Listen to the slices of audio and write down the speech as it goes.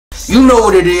You know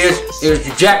what it is.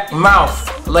 It's Jack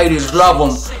Mouth. Ladies love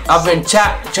him. I've been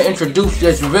tapped to introduce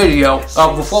this video.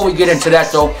 Before we get into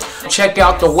that though, check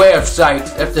out the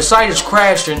website. If the site is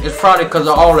crashing, it's probably because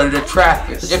of all of the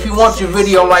traffic. If you want your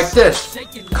video like this,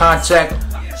 contact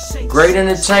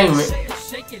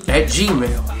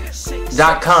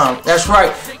greatentertainment@gmail.com. That's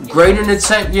right, Great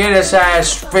Entertainment. Yeah, that's how it's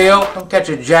spelled. Don't catch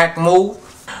a Jack move.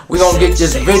 We gonna get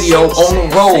this video on the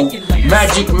road.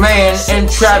 Magic Man and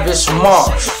Travis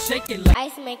Marsh.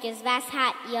 Ice makers, that's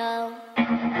hot, yo.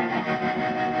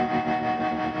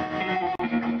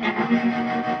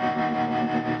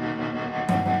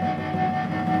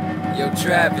 Yo,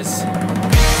 Travis.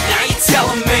 Now you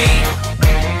telling me,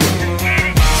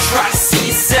 try to see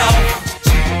yourself.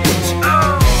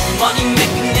 Money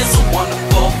making is a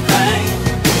wonderful thing.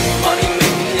 Money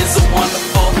making is a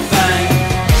wonderful thing.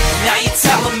 Now you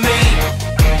telling me,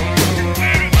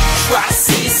 try to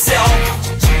see yourself.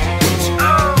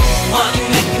 Money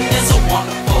making is a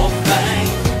wonderful thing.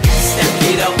 Step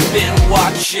it up and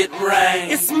watch it rain.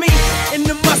 It's me in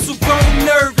the muscle, bone,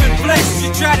 nerve, and flesh.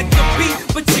 You try to compete,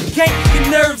 but you can't. Your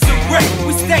nerves are wrecked.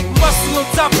 We stack muscle on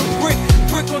top of brick,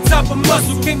 brick on top of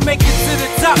muscle. Can't make it to the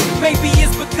top. Maybe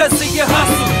it's because of your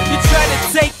hustle. You try to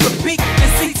take a peek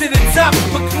and see to the top,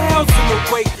 but clouds in the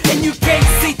way, and you can't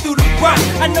see through the rock.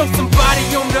 I know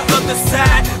somebody on the other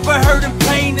side, but hurt and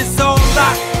pain is all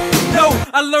I know.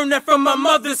 I learned that from my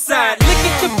mother's side. Look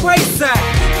at the bright side.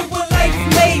 Look at what life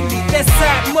made me. That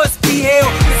side must be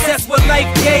hell, cause that's what life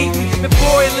gave me. Been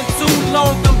boiling too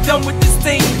long, I'm done with this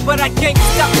thing, but I can't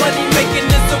stop. Money making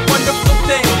is a wonderful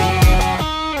thing.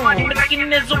 Money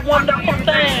making is a wonderful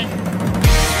thing.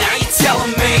 Now you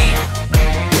telling me,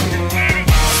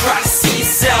 try to see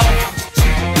yourself.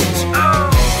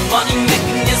 Money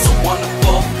making is a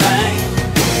wonderful thing.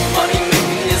 Money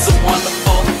making is a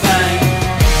wonderful thing.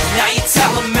 Now you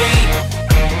telling me,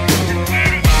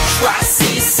 try to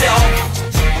see yourself.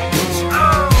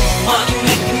 Money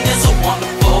making is a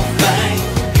wonderful thing.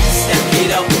 Step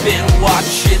it up and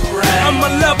watch it rain. I'm a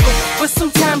lover, but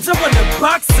sometimes I wanna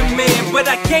box a man, but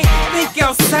I can't think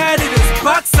outside of this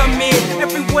box I'm in.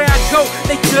 Everywhere I go,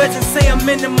 they judge and say I'm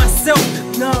into myself.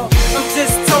 No, I'm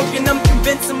just talking, I'm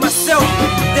convincing myself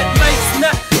that life's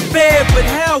not fair. But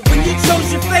how? When you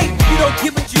chose your fate, you don't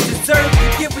get what you deserve, you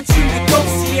get what you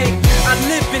negotiate. I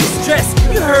live in stress,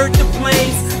 you heard the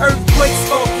planes, earthquakes,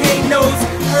 volcanoes,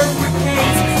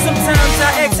 hurricanes. Sometimes I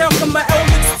ask, how come my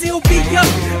outlook still be up?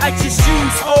 I just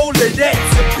use all of that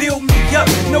to build me up.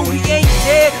 No, he ain't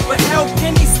dead, but how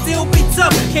can he still be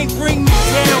tough? Can't bring me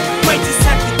down, might just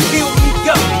have to kill me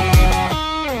up.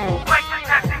 Might just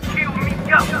have to kill me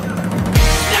up.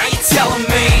 Now you telling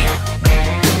me,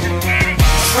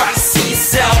 try to see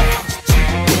yourself.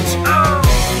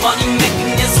 Money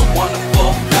making is a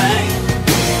wonderful thing.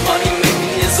 Money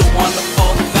making is a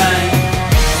wonderful thing.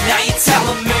 Now you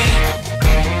telling me,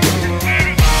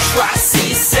 try to see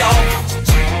yourself.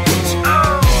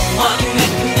 Money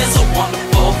making is a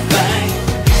wonderful thing.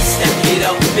 Step it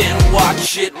up and watch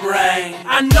it rain.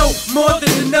 I know more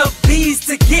than enough bees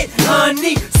to get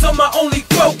honey, so my only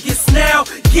focus now,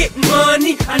 get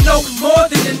money. I know more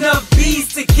than enough bees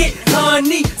to get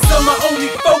honey, so my only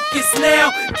focus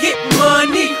now, get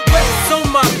money. What's on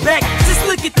my back? Just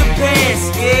look at the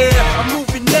past. Yeah, I'm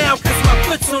moving now cause my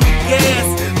foot's on the gas.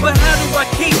 But how do I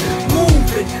keep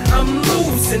moving? I'm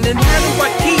losing. And how do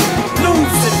I keep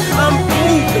losing? I'm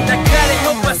moving. I gotta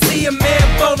hope I see a man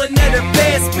falling at a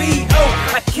fast speed. Oh,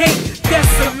 I can't,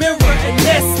 that's a mirror and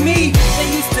that's me. They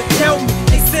used to tell me,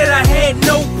 they said I had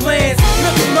no plans.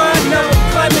 Look at mine now,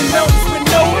 I'm climbing mountains with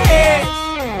no hands.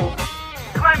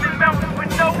 Climbing mountains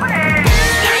with no hands.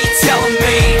 Now you telling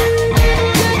me,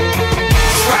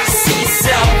 try to see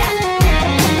yourself.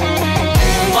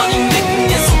 Money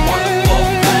making is a wonderful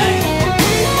thing.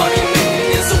 Money making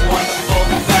is a wonderful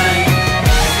thing.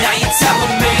 Now you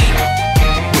telling me,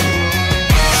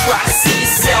 try to see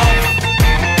yourself.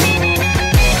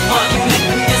 Money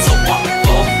making is a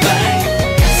wonderful thing.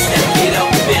 Step it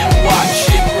up and watch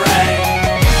it rain.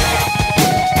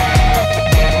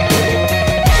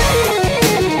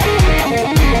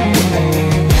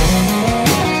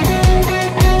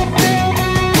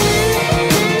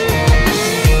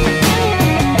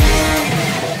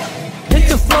 Hit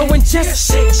the flow and just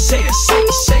shake, shake,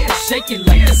 shake, shake, shake it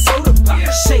like a soda pop.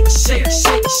 Shake, shake,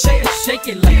 shake, shake, shake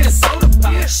it like a soda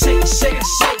pop. Shake, shake,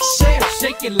 shake, shake,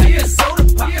 shake it like a soda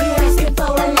pop. You asking for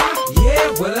a lot?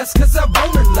 Yeah, well that's cause I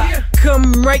want a lot.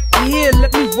 Come right here,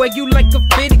 let me wear you like a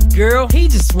fitted girl. He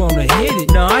just wanna hit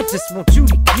it. No, I just want you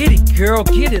to get it, girl.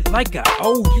 Get it like I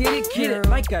owe. Get it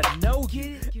like I know.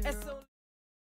 Get it.